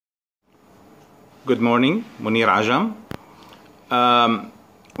Good morning, Munir Ajam.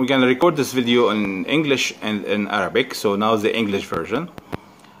 We're going to record this video in English and in Arabic, so now is the English version.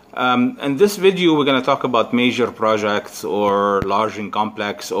 In this video, we're going to talk about major projects or large and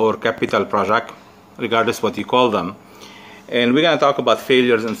complex or capital project, regardless what you call them. And we're going to talk about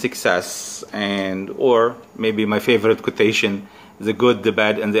failures and success, or maybe my favorite quotation, the good, the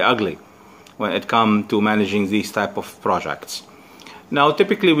bad, and the ugly, when it comes to managing these type of projects. Now,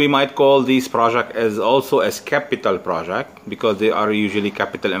 typically we might call these projects as capital project because they are usually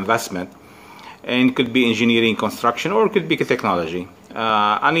capital investment, and it could be engineering, construction, or it could be technology.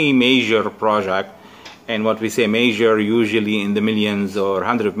 Any major project, and what we say major, usually in the millions or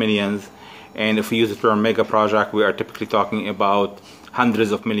hundreds of millions, and if we use the term mega project, we are typically talking about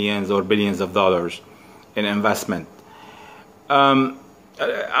hundreds of millions or billions of dollars in investment.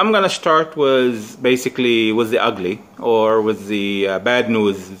 I'm going to start with basically with the ugly, or with the bad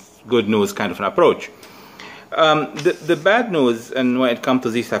news, good news kind of an approach. The bad news, and when it comes to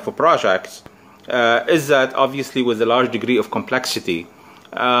these type of projects, is that obviously with a large degree of complexity,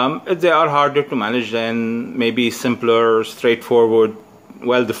 they are harder to manage than maybe simpler, straightforward,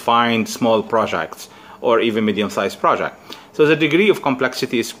 well-defined small projects or even medium-sized projects. So the degree of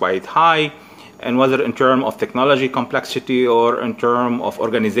complexity is quite high. And whether in terms of technology complexity or in terms of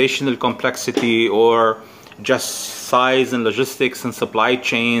organizational complexity or just size and logistics and supply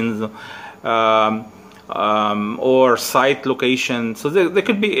chains or site location. So there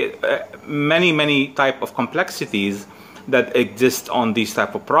could be many type of complexities that exist on these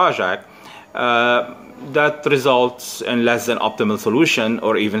type of project that results in less than optimal solution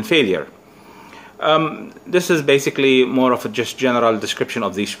or even failure. This is basically more of a just general description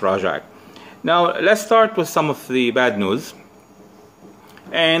of these projects. Now, let's start with some of the bad news.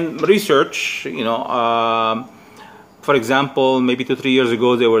 And research, for example, maybe 2 or 3 years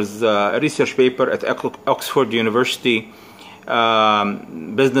ago, there was a research paper at Oxford University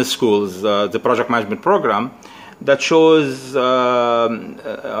Business Schools, the project management program, that shows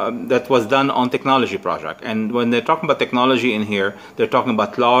that was done on technology project. And when they're talking about technology in here, they're talking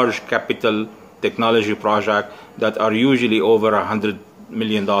about large capital technology project that are usually over $100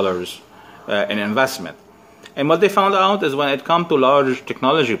 million. In investment. And what they found out is when it comes to large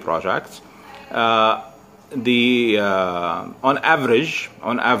technology projects, on average,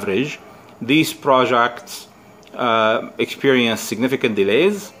 these projects experience significant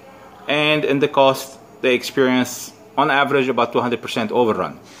delays, and in the cost, they experience on average about 200%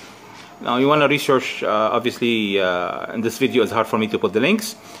 overrun. Now, you want to research, obviously, in this video it's hard for me to put the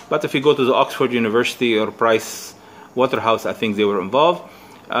links, but if you go to the Oxford University or Price Waterhouse, I think they were involved.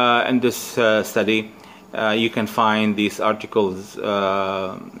 In this study, you can find these articles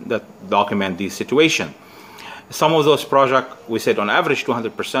that document the situation. Some of those projects, we said on average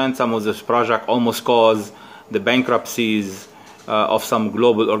 200%, some of those projects almost cause the bankruptcies of some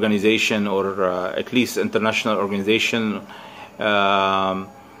global organization or at least international organization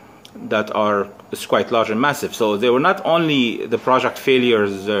that are quite large and massive. So they were not only the project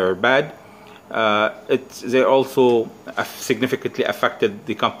failures are bad, they also significantly affected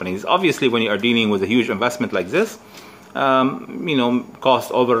the companies. Obviously, when you are dealing with a huge investment like this,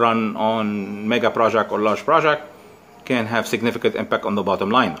 cost overrun on mega project or large project can have significant impact on the bottom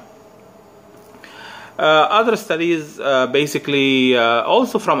line. Other studies, basically,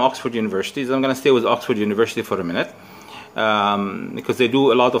 also from Oxford University. I'm going to stay with Oxford University for a minute, because they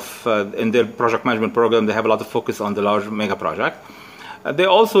do a lot of, in their project management program, they have a lot of focus on the large mega project. They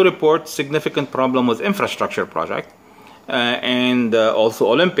also report significant problem with infrastructure project and also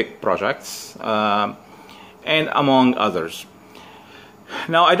Olympic projects and among others.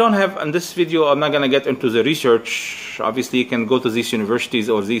 Now, I don't have, in this video, I'm not going to get into the research. Obviously, you can go to these universities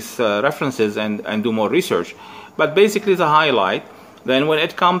or these references and do more research. But basically, the highlight, then when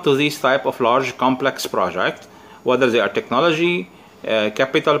it comes to these type of large complex projects, whether they are technology,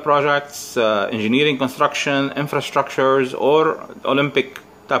 capital projects, engineering, construction, infrastructures, or Olympic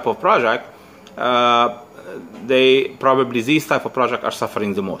type of project, these type of projects are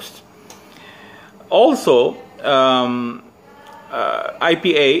suffering the most. Also,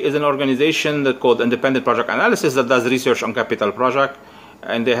 IPA is an organization that called Independent Project Analysis that does research on capital project,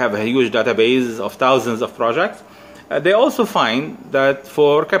 and they have a huge database of thousands of projects. They also find that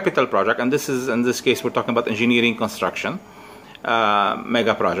for capital project, and this is in this case we're talking about engineering, construction,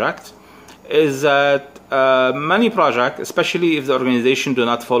 mega projects, is that many projects, especially if the organization do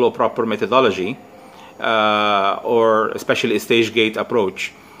not follow proper methodology or especially a stage gate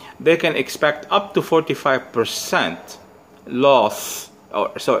approach, they can expect up to 45% loss.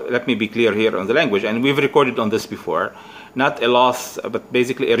 So let me be clear here on the language, and we've recorded on this before. not a loss, but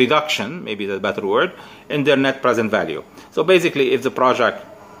basically a reduction, maybe the better word, in their net present value. So basically, if the project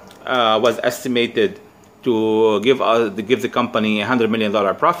was estimated to give the company $100 million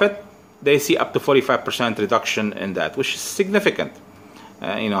profit, they see up to 45% reduction in that, which is significant.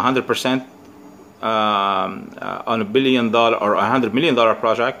 100% on $1 billion or $100 million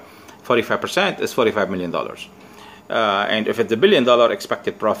project, 45% is $45 million. And if it's $1 billion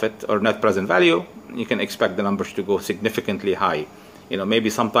expected profit or net present value, you can expect the numbers to go significantly high. Maybe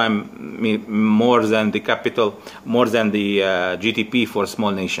sometime more than the capital, more than the GDP for a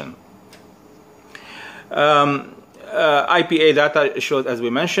small nation. IPA data shows, as we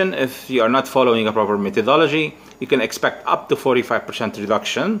mentioned, if you are not following a proper methodology, you can expect up to 45%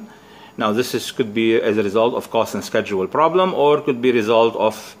 reduction. Now, this could be as a result of cost and schedule problem, or could be a result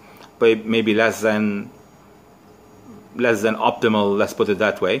of maybe less than optimal, let's put it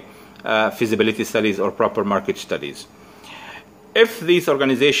that way, feasibility studies or proper market studies. If these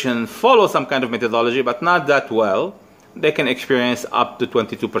organizations follow some kind of methodology but not that well, they can experience up to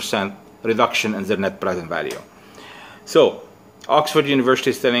 22% reduction in their net present value. So Oxford University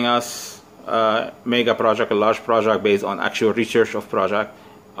is telling us mega project, a large project based on actual research of project,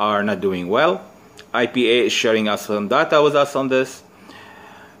 are not doing well. IPA is sharing us some data with us on this.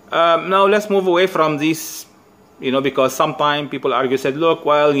 Now let's move away from these, because sometimes people argue, said, look,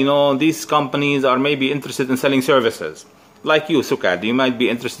 well, these companies are maybe interested in selling services. Like you, SUKAD, you might be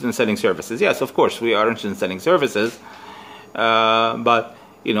interested in selling services. Yes, of course, we are interested in selling services. But,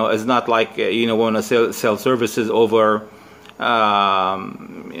 it's not like, we want to sell services over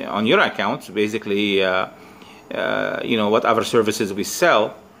on your accounts. Basically, whatever services we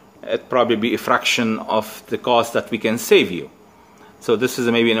sell, it probably be a fraction of the cost that we can save you. So this is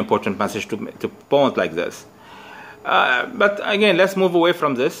maybe an important message to point like this. But again, let's move away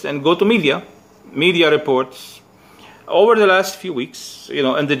from this and go to media reports. Over the last few weeks,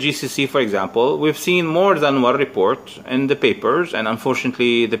 in the GCC, for example, we've seen more than one report in the papers, and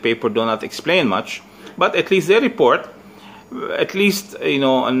unfortunately, the paper do not explain much. But at least they report. At least, in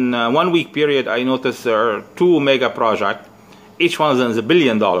 1 week period, I noticed there are 2 mega projects. Each one of them is $1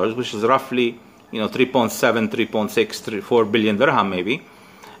 billion, which is roughly 3.7, 3.6, 4 billion dirham maybe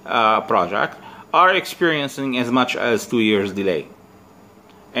project, are experiencing as much as 2 years delay.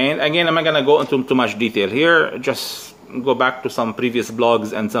 And again, I'm not going to go into too much detail here. Just go back to some previous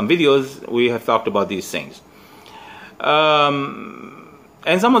blogs and some videos. We have talked about these things.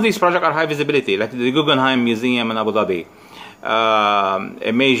 And some of these projects are high visibility, like the Guggenheim Museum in Abu Dhabi,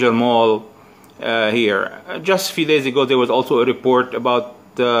 a major mall here. Just a few days ago, there was also a report about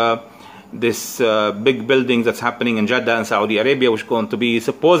this big building that's happening in Jeddah in Saudi Arabia, which is going to be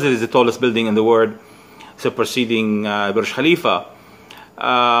supposedly the tallest building in the world, superseding Burj Khalifa.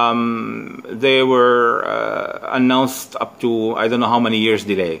 They were announced up to I don't know how many years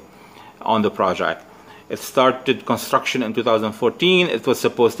delay on the project. It started construction in 2014. It was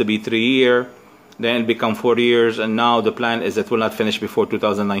supposed to be 3 years, then it became 4 years, and now the plan is it will not finish before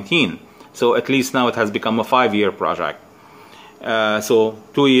 2019. So at least now it has become a 5-year project. So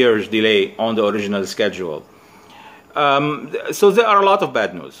 2 years delay on the original schedule. So there are a lot of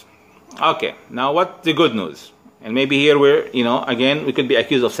bad news. Okay, now what's the good news? And maybe here we're, again, we could be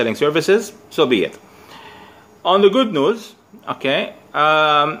accused of selling services, so be it. On the good news, okay,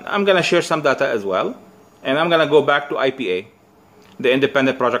 I'm going to share some data as well. And I'm going to go back to IPA, the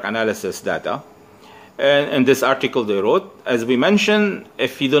Independent Project Analysis data. And in this article they wrote, as we mentioned,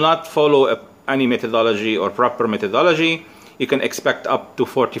 if you do not follow any methodology or proper methodology, you can expect up to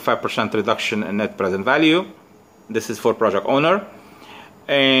 45% reduction in net present value. This is for project owner.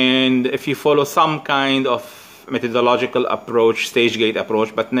 And if you follow some kind of methodological approach, stage gate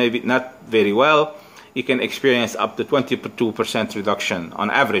approach, but maybe not very well, you can experience up to 22% reduction on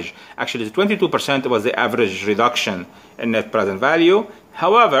average. Actually, the 22% was the average reduction in net present value.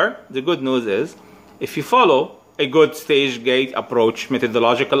 However, the good news is, if you follow a good stage gate approach,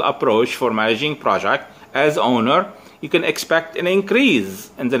 methodological approach for managing project as owner, you can expect an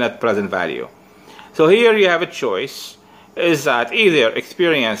increase in the net present value. So here you have a choice, is that either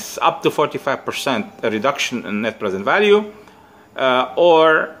experience up to 45% reduction in net present value,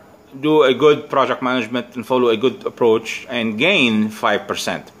 or do a good project management and follow a good approach and gain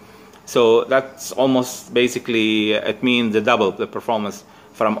 5%. So that's almost basically, it means the double the performance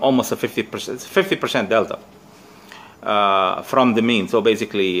from almost a 50% delta from the mean. So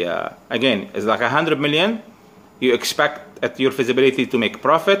basically, again, it's like 100 million. You expect at your feasibility to make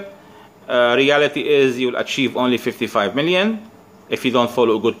profit. Reality is you'll achieve only 55 million if you don't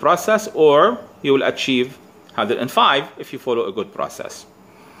follow a good process, or you will achieve 105 if you follow a good process.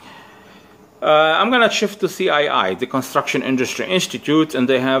 I'm going to shift to CII, the Construction Industry Institute, and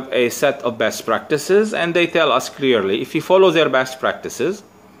they have a set of best practices, and they tell us clearly, if you follow their best practices,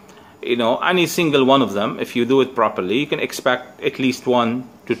 you know, any single one of them, if you do it properly, you can expect at least 1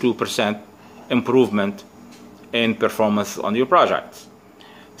 to 2% improvement in performance on your projects.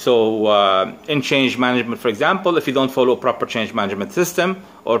 So in change management, for example, if you don't follow a proper change management system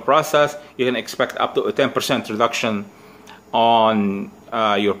or process, you can expect up to a 10% reduction on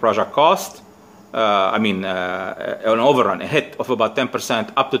your project cost. An overrun, a hit of about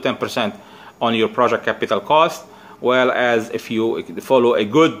 10%, up to 10% on your project capital cost. Whereas if you follow a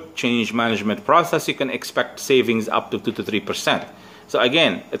good change management process, you can expect savings up to 2 to 3%. So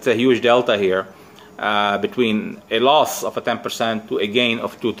again, it's a huge delta here between a loss of a 10% to a gain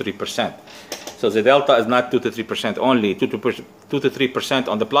of 2 to 3%. So the delta is not 2 to 3% only, 2 to 3%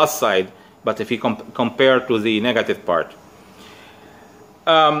 on the plus side, but if you compare to the negative part.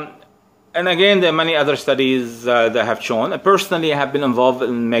 And again, there are many other studies that have shown. Personally, I have been involved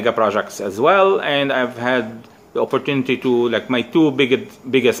in mega projects as well, and I've had the opportunity to, like my two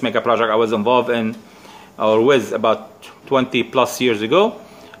biggest mega project I was involved in or with about 20 plus years ago.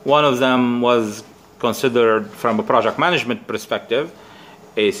 One of them was considered from a project management perspective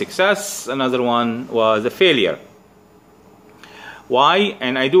a success. Another one was a failure. Why?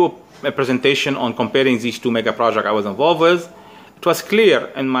 And I do a presentation on comparing these two mega projects I was involved with. It was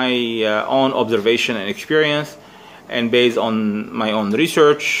clear in my own observation and experience, and based on my own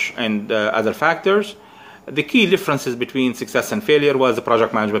research and other factors, the key differences between success and failure was the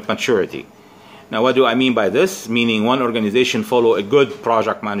project management maturity. Now, what do I mean by this? Meaning one organization follow a good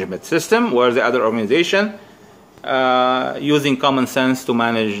project management system, whereas the other organization using common sense to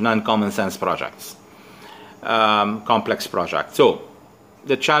manage non-common sense projects, complex projects. So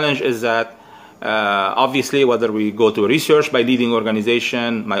the challenge is that obviously, whether we go to research by leading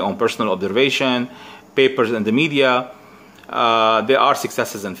organization, my own personal observation, papers in the media, there are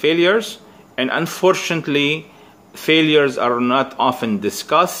successes and failures. And unfortunately, failures are not often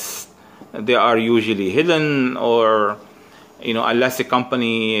discussed. They are usually hidden, or, you know, unless a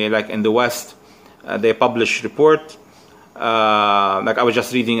company like in the West, they publish report. Like I was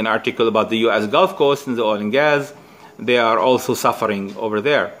just reading an article about the U.S. Gulf Coast and the oil and gas. They are also suffering over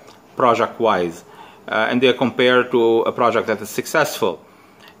there, project-wise, and they are compared to a project that is successful.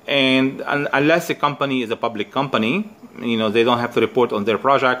 And unless a company is a public company, you know, they don't have to report on their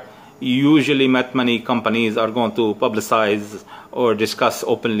project. Usually, many companies are going to publicize or discuss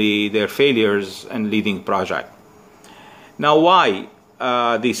openly their failures in leading project. Now, why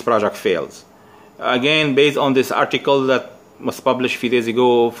this project fails? Again, based on this article that was published a few days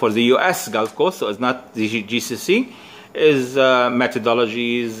ago for the U.S. Gulf Coast, so it's not the GCC, is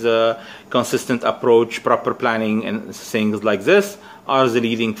methodologies, consistent approach, proper planning, and things like this are the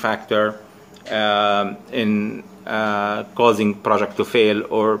leading factor in causing project to fail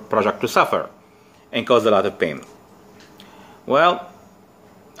or project to suffer and cause a lot of pain. Well,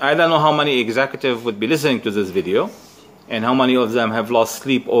 I don't know how many executives would be listening to this video and how many of them have lost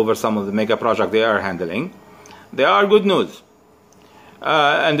sleep over some of the mega projects they are handling. There are good news.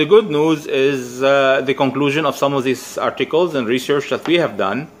 And the good news is the conclusion of some of these articles and research that we have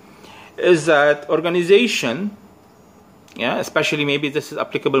done is that organization, especially maybe this is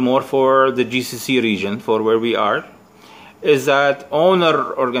applicable more for the GCC region, for where we are, is that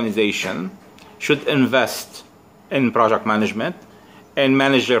owner organization should invest in project management and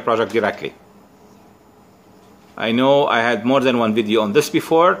manage their project directly. I know I had more than one video on this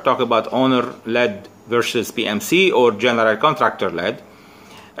before, talk about owner-led versus PMC or general contractor-led.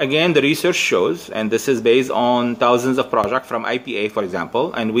 Again, the research shows, and this is based on thousands of projects from IPA, for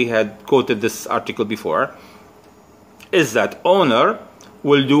example, and we had quoted this article before, is that owner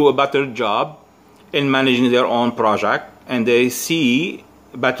will do a better job in managing their own project, and they see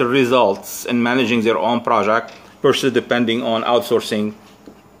better results in managing their own project versus depending on outsourcing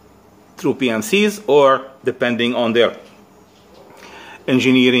through PMCs or depending on their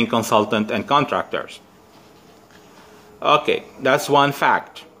engineering consultant and contractors. Okay, that's one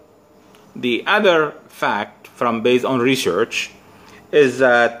fact. The other fact from based on research is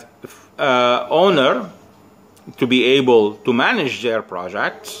that owner, to be able to manage their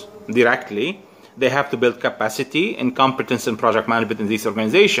projects directly, they have to build capacity and competence in project management in this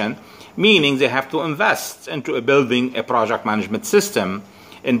organization, meaning they have to invest into building a project management system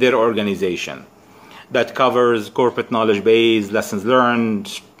in their organization that covers corporate knowledge base, lessons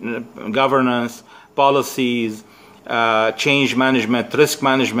learned, governance, policies, change management, risk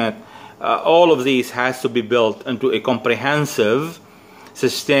management. All of these has to be built into a comprehensive,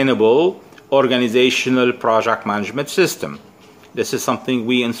 sustainable, organizational project management system. This is something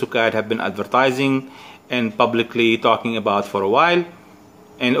we in SUKAD have been advertising and publicly talking about for a while.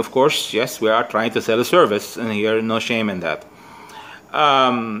 And of course, yes, we are trying to sell a service, and here, no shame in that.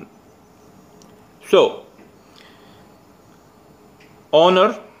 So,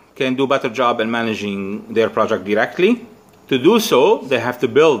 owner can do a better job in managing their project directly. To do so, they have to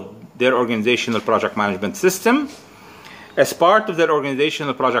build their organizational project management system. As part of their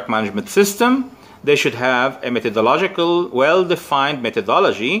organizational project management system, they should have a methodological, well-defined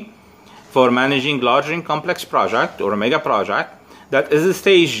methodology for managing large and complex project or a mega project that is a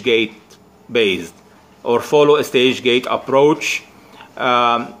stage gate based or follow a stage gate approach,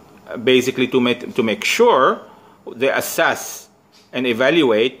 basically to make sure they assess and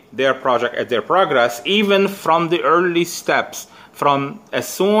evaluate their project at their progress, even from the early steps, from as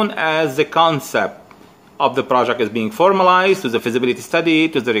soon as the concept of the project is being formalized, to the feasibility study,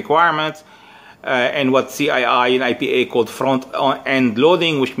 to the requirements, and what CII and IPA called front-end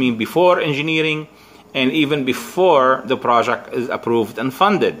loading, which means before engineering, and even before the project is approved and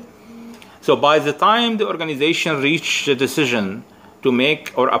funded. So by the time the organization reaches the decision to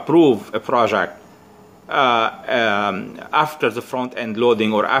make or approve a project after the front-end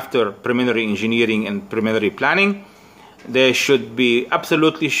loading or after preliminary engineering and preliminary planning, they should be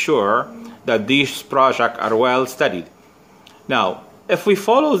absolutely sure that these projects are well studied. Now, if we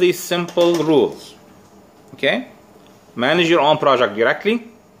follow these simple rules, okay, manage your own project directly,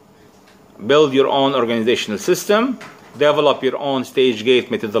 build your own organizational system, develop your own stage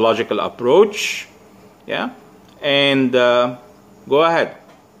gate methodological approach, yeah, and go ahead.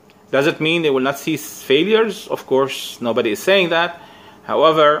 Does it mean they will not see failures? Of course, nobody is saying that.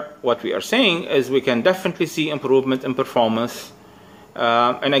 However, what we are saying is we can definitely see improvement in performance.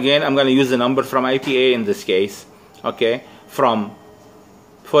 And again, I'm going to use the number from IPA in this case, okay, from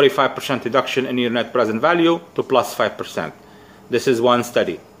 45% reduction in your net present value to plus 5%. This is one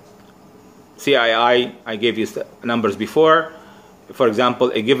study. CII, I gave you numbers before. For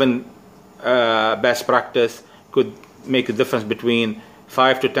example, a given best practice could make a difference between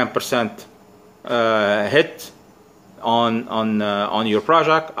 5 to 10% hit on your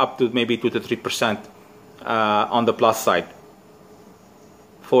project, up to maybe 2 to 3% on the plus side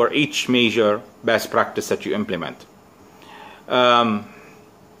for each major best practice that you implement.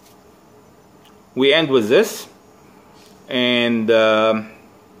 We end with this, and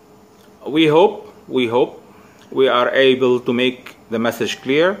we hope we are able to make the message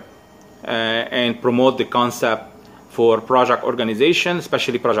clear and promote the concept for project organization,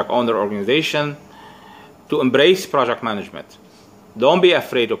 especially project owner organization, to embrace project management. Don't be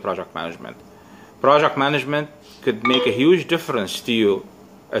afraid of project management. Project management could make a huge difference to you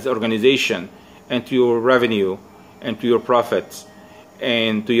as an organization, and to your revenue, and to your profits,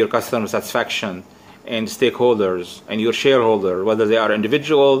 and to your customer satisfaction, and stakeholders, and your shareholder, whether they are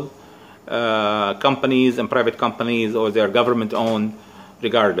individual companies and private companies, or they are government owned,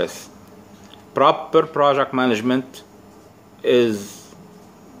 regardless. Proper project management is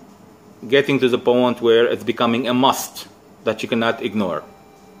getting to the point where it's becoming a must that you cannot ignore.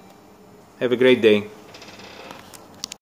 Have a great day.